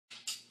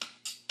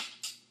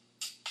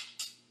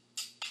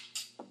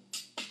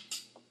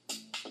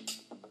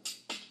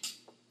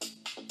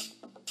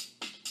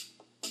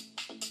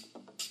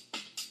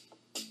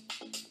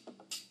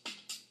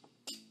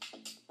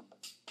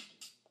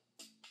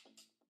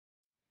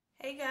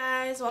Hey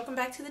guys, welcome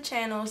back to the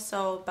channel.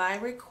 So by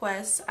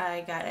request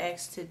I got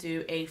asked to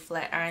do a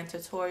flat iron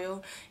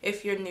tutorial.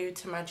 If you're new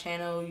to my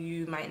channel,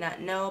 you might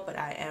not know, but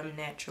I am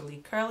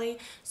naturally curly.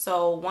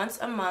 So once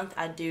a month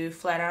I do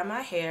flat iron my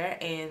hair,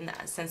 and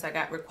since I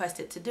got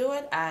requested to do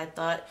it, I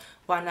thought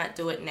why not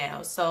do it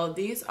now. So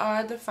these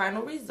are the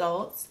final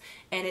results,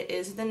 and it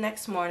is the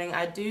next morning.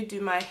 I do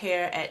my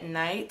hair at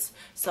night,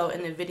 so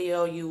in the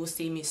video you will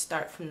see me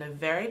start from the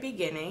very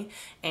beginning,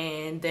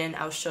 and then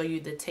I'll show you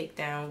the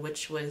takedown,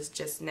 which was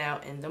just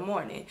now in the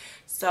morning.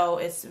 So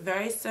it's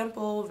very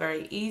simple,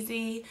 very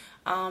easy.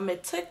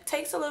 It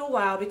takes a little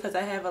while because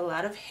I have a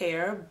lot of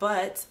hair,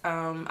 but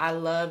I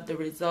love the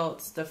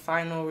results. The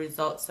final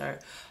results are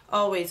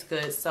always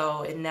good,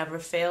 so it never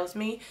fails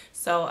me.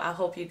 So I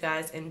hope you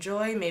guys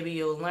enjoy. Maybe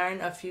you'll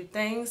learn a few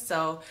things.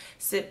 So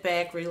sit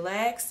back,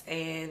 relax,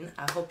 and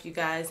I hope you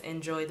guys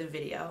enjoy the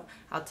video.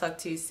 I'll talk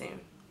to you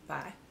soon.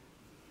 Bye.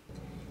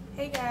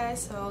 Hey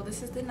guys, so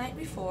this is the night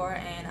before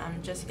and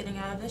I'm just getting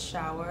out of the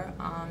shower.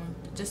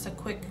 Just a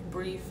quick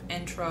brief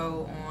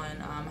intro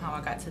on how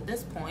I got to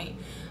this point.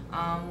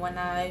 When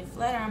I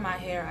flat iron my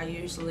hair, I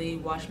usually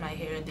wash my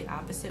hair the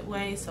opposite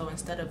way. So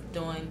instead of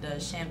doing the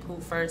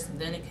shampoo first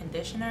then a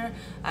conditioner,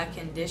 I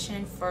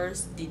condition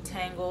first,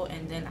 detangle,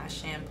 and then I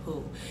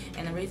shampoo.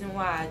 And the reason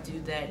why I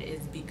do that is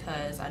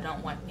because I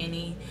don't want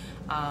any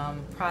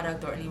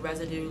product or any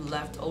residue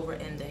left over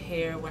in the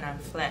hair when I'm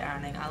flat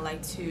ironing. I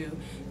like to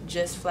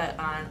just flat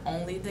iron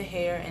only the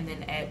hair and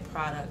then add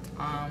product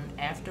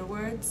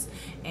afterwards.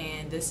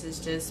 And this is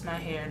just my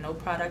hair, no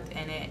product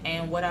in it.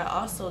 And what I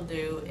also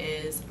do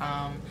is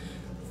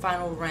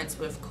final rinse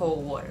with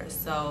cold water,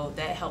 so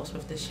that helps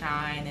with the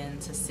shine and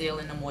to seal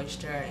in the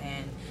moisture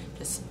and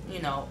just, you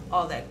know,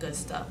 all that good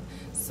stuff.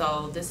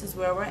 So this is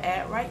where we're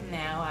at right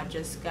now. I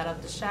just got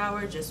out the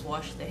shower, just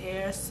washed the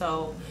hair.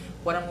 So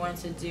what I'm going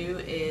to do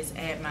is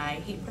add my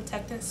heat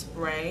protectant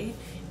spray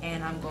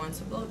and I'm going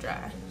to blow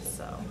dry.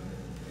 So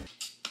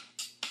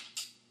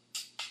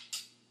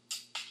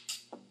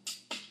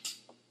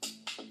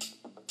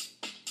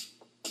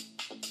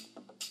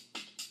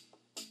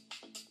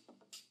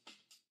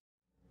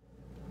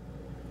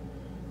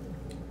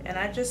and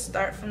I just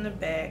start from the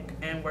back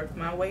and work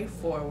my way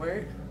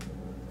forward.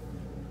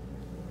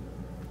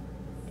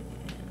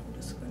 And I'm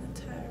just going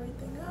to tie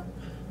everything up.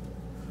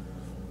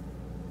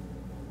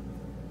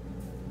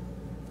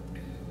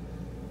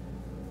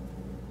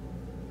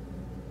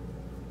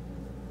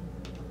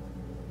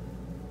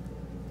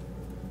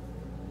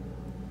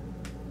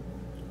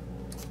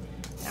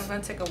 I'm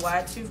going to take a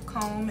wide tooth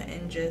comb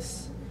and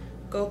just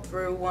go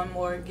through one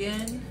more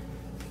again.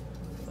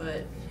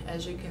 But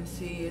as you can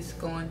see, it's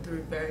going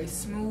through very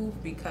smooth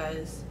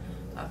because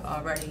I've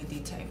already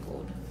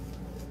detangled.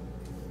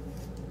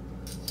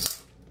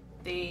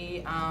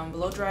 The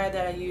blow dryer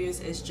that I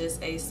use is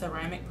just a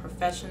Ceramic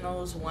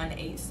Professionals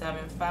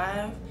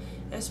 1875.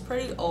 It's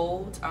pretty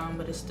old,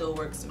 but it still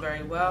works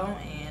very well.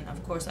 And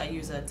of course I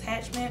use an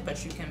attachment,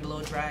 but you can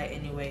blow dry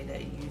any way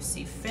that you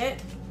see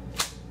fit.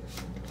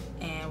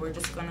 And we're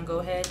just gonna go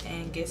ahead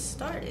and get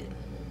started.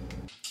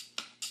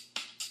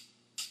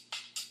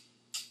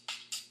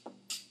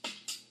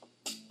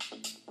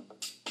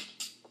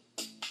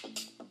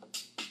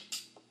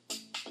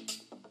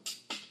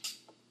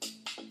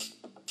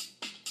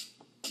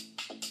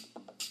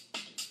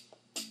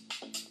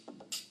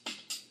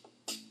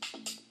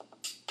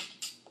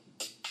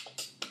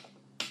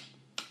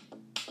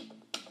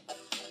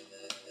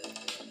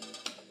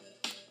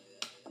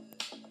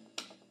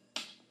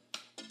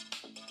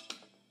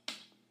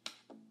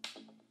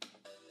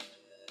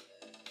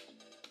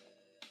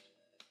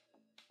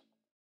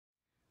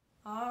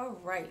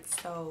 Alright,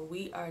 so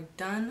we are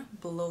done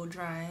blow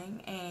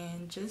drying,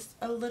 and just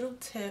a little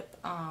tip,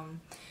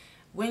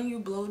 when you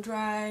blow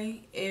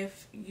dry,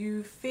 if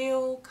you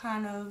feel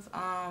kind of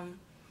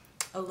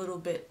a little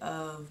bit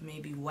of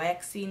maybe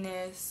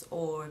waxiness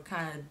or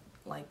kind of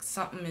like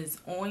something is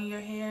on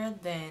your hair,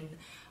 then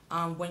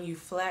when you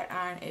flat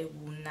iron it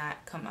will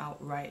not come out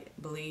right.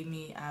 Believe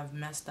me, I've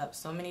messed up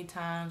so many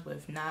times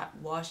with not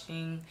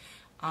washing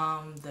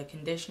the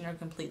conditioner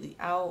completely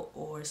out,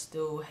 or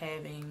still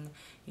having,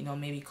 you know,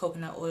 maybe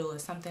coconut oil or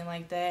something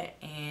like that.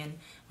 And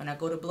when I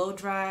go to blow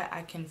dry,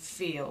 I can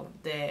feel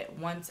that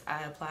once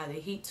I apply the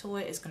heat to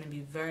it, it's going to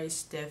be very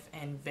stiff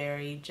and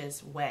very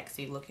just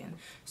waxy looking.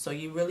 So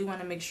you really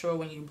want to make sure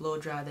when you blow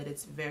dry that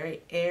it's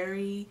very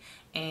airy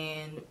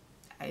and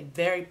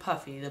very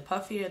puffy. The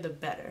puffier the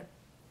better.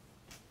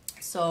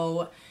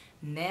 So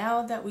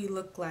now that we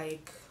look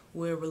like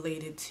we're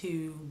related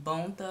to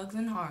Bone Thugs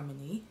and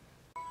Harmony,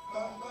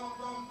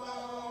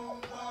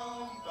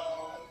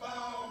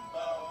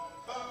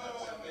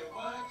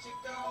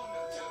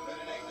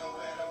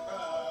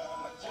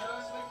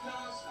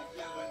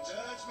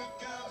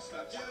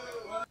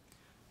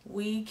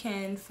 we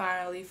can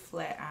finally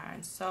flat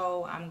iron.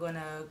 So I'm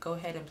gonna go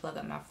ahead and plug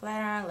up my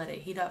flat iron, let it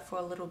heat up for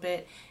a little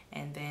bit,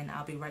 and then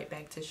I'll be right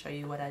back to show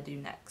you what I do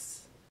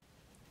next.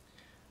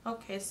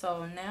 Okay,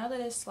 so now that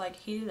it's like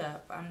heated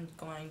up, I'm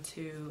going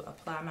to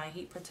apply my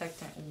heat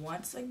protectant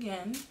once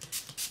again.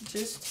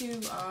 just to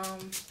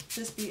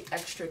just be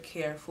extra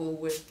careful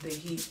with the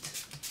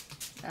heat.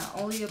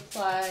 I only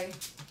apply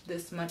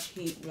this much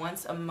heat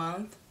once a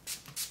month,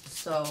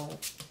 so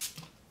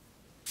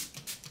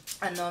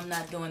I know I'm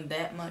not doing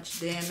that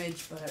much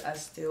damage, but I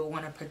still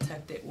want to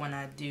protect it when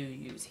I do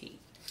use heat.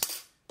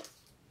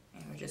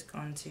 And we're just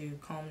going to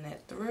comb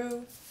that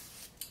through.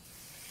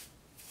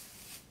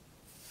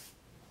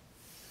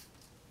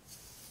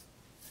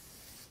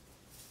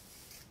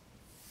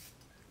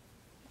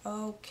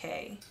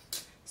 Okay,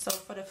 so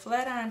for the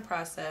flat iron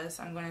process,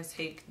 I'm going to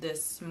take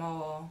this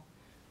small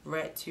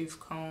rat tail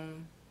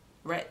comb,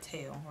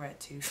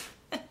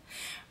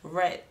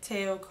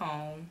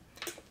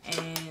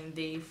 and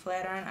the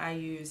flat iron I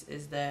use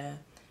is the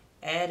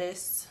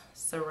Addis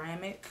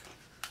ceramic.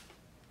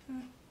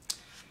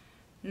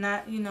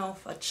 Not, you know,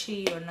 a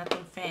chi or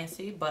nothing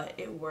fancy, but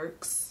it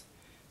works.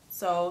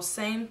 So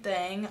same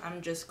thing,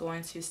 I'm just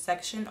going to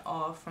section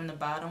off from the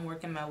bottom,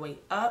 working my way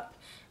up,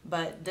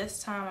 but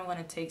this time I'm going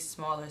to take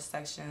smaller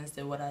sections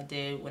than what I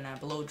did when I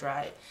blow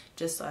dried,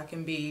 just so I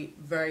can be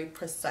very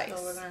precise.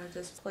 So we're going to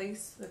just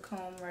place the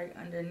comb right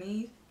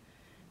underneath,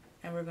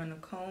 and we're going to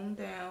comb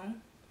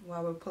down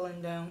while we're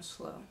pulling down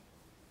slow.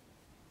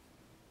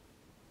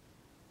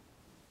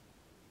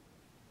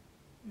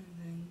 And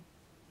then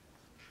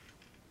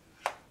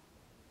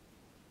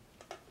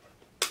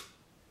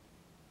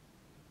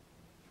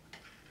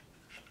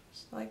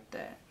just like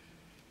that.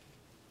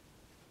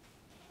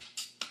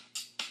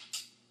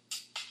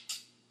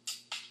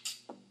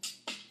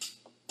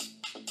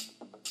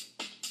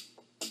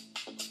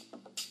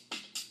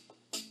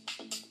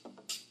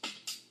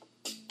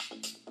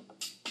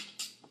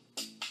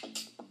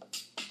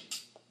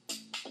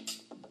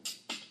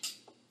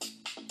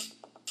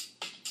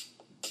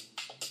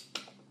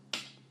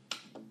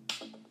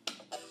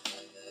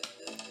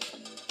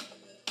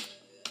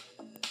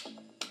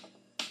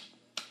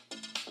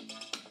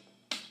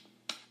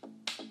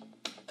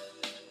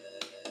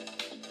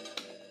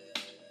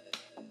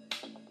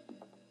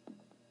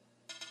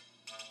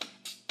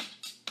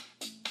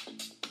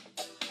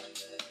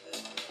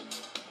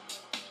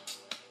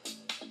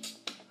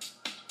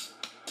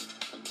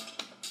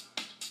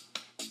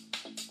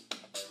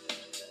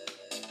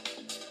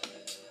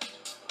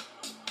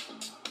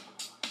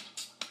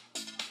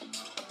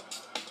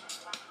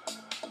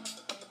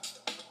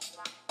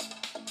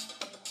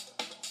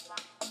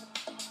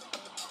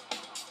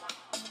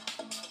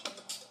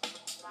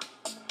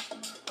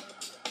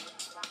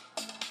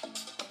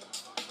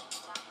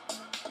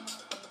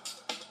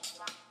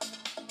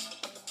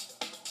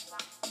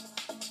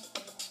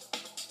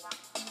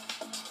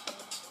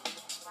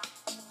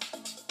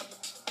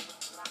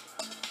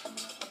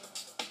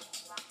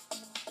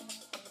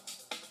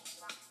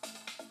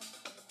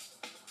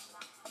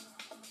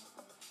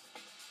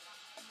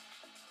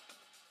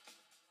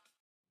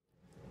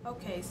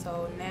 Okay,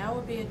 so now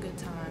would be a good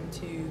time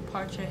to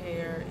part your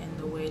hair in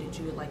the way that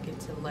you would like it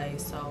to lay.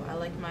 So I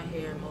like my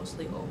hair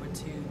mostly over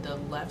to the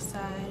left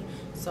side,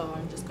 so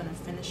I'm just going to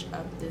finish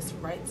up this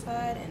right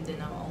side, and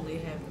then I'll only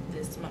have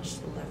this much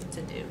left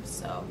to do.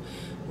 So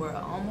we're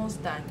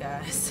almost done,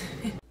 guys.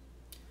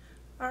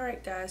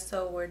 Alright guys,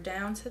 so we're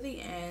down to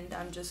the end.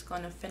 I'm just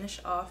going to finish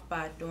off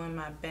by doing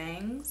my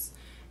bangs,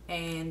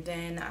 and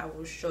then I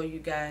will show you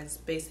guys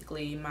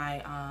basically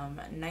my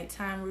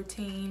nighttime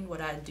routine,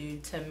 what I do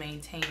to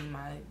maintain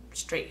my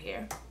straight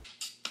hair.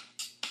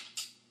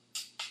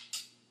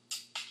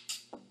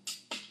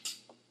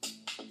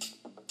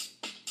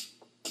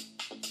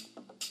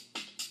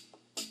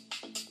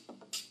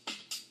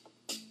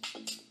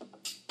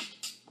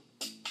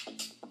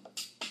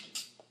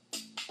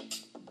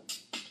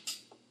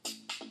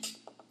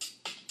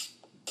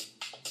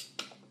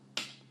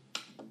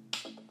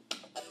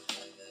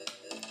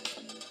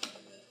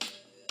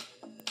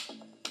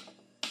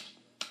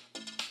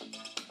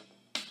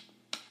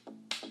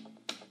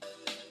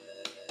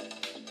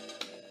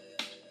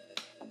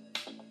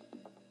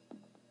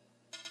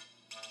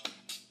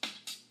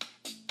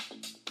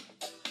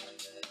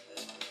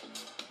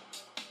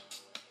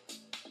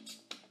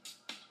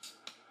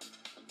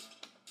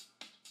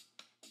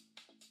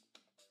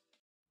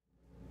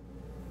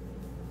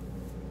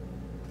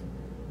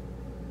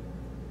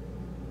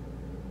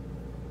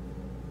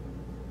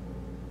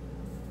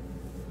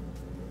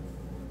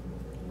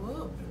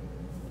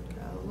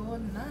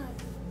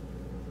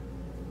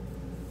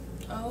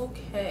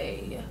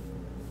 Okay,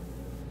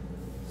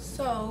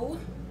 so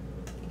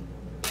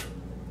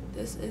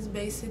this is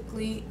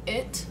basically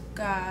it,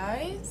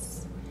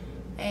 guys.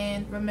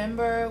 And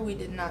remember, we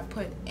did not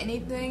put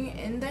anything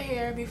in the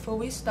hair before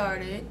we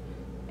started.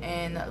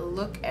 And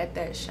look at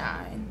that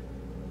shine.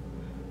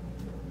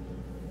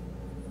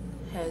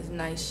 Has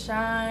nice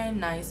shine,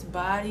 nice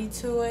body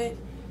to it.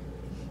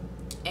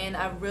 And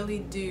I really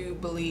do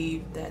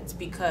believe that's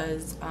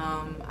because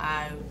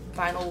I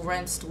final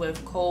rinsed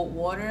with cold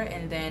water,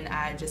 and then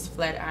I just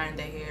flat ironed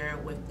the hair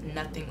with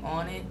nothing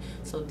on it.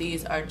 So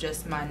these are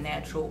just my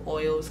natural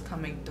oils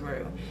coming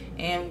through.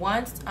 And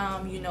once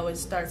you know, it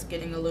starts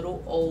getting a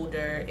little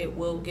older, it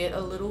will get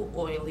a little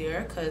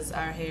oilier because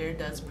our hair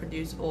does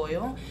produce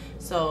oil.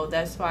 So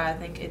that's why I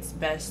think it's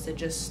best to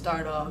just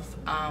start off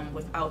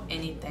without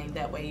anything.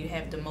 That way you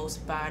have the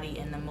most body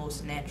and the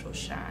most natural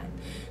shine.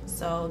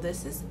 So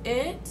this is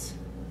it.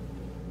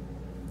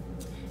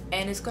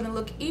 And it's going to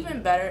look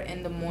even better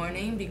in the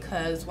morning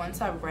because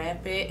once I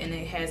wrap it and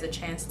it has a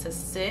chance to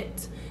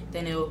sit,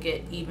 then it will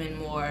get even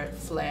more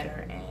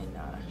flatter and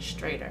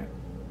straighter.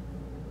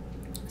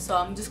 So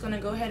I'm just going to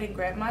go ahead and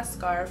grab my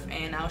scarf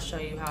and I'll show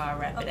you how I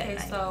wrap it at night.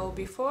 Okay, so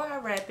before I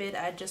wrap it,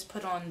 I just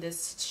put on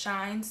this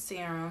Shine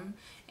Serum,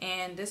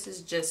 and this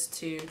is just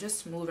to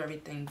smooth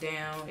everything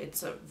down.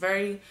 It's a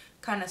very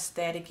kind of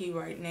staticky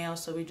right now,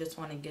 so we just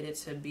want to get it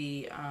to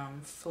be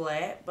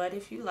flat. But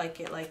if you like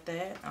it like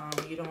that,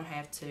 you don't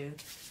have to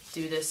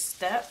do this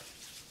step.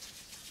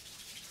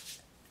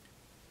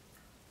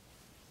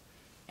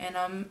 And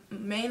I'm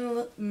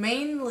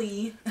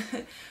mainly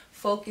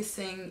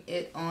focusing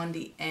it on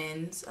the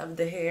ends of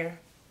the hair.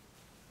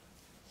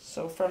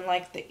 So from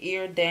like the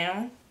ear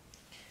down,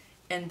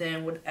 and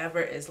then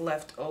whatever is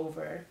left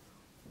over,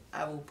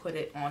 I will put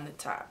it on the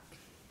top.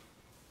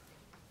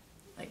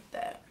 Like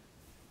that.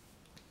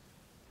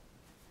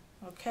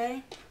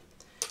 Okay.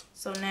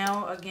 So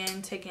now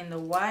again, taking the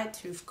wide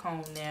tooth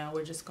comb now,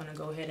 we're just going to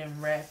go ahead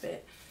and wrap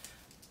it.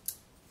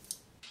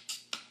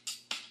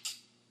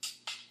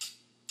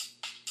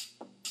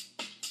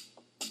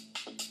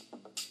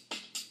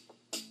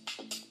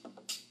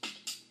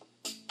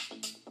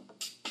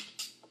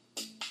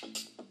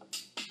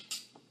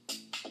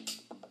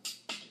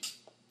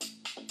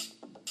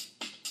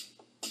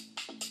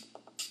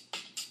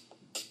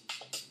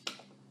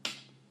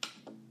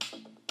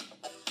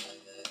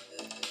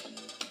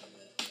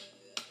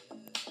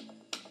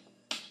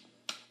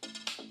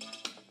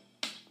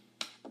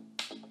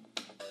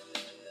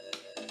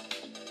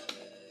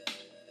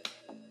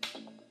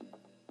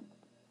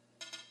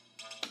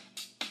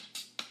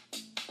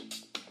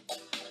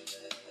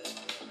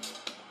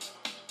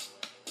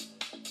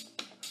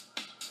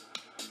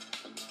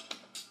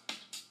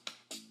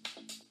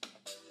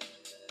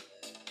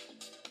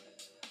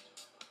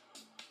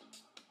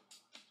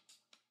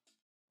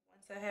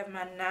 I have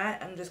my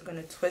knot, I'm just going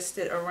to twist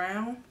it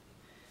around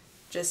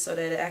just so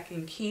that I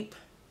can keep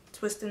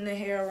twisting the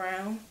hair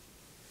around.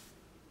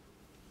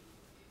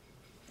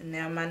 And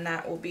now my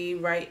knot will be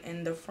right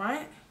in the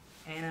front,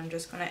 and I'm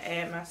just going to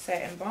add my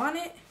satin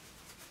bonnet,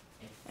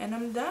 and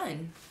I'm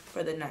done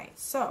for the night.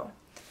 So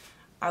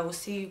I will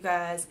see you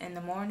guys in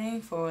the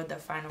morning for the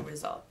final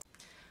result.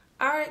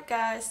 Alright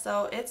guys,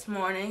 so it's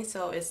morning,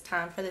 so it's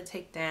time for the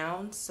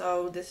takedown.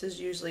 So this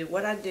is usually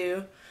what I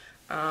do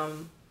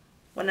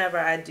whenever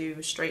I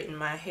do straighten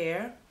my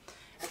hair.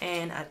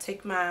 And I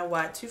take my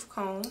wide tooth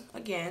comb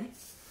again,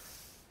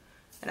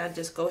 and I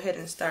just go ahead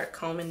and start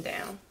combing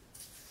down.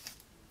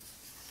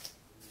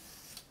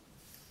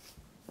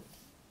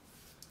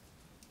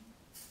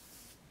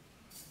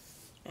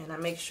 And I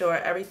make sure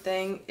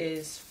everything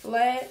is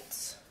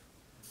flat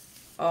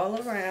all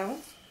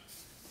around.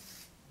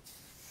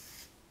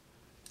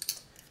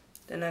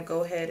 Then I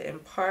go ahead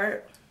and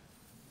part.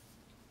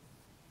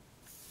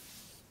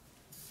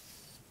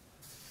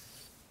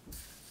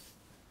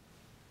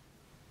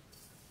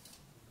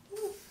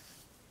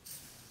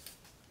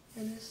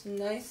 And it's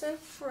nice and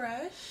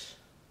fresh.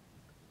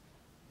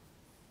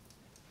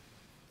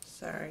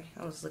 Sorry,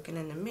 I was looking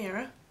in the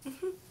mirror. I'm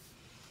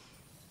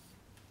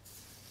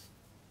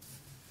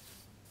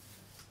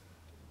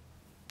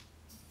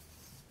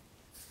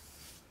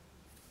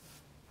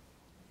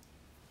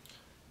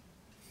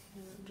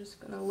just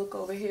gonna look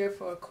over here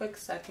for a quick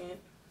second.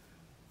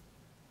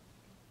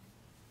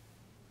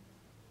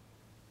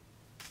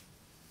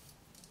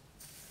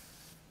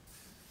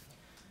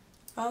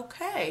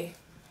 Okay.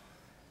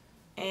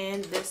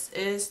 And this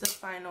is the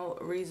final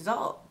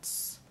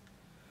results.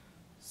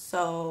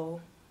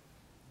 So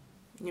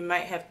you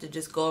might have to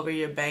just go over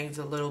your bangs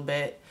a little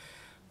bit,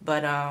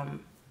 but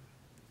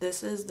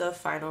this is the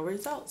final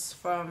results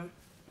from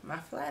my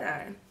flat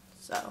iron.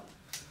 So I'll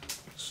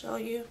show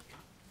you.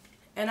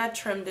 And I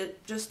trimmed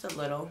it just a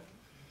little.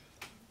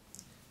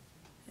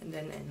 And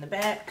then in the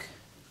back,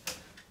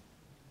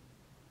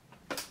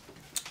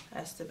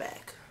 that's the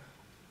back.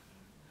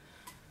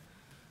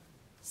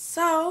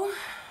 So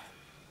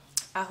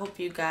I hope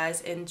you guys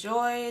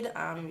enjoyed.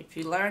 If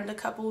you learned a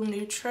couple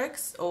new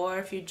tricks, or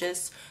if you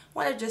just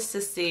wanted just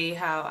to see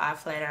how I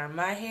flat iron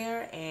my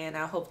hair, and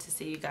I hope to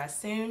see you guys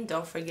soon.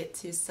 Don't forget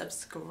to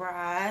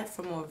subscribe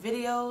for more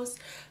videos,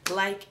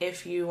 like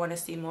if you want to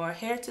see more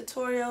hair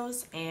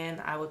tutorials,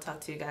 and I will talk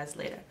to you guys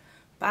later.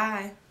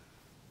 Bye.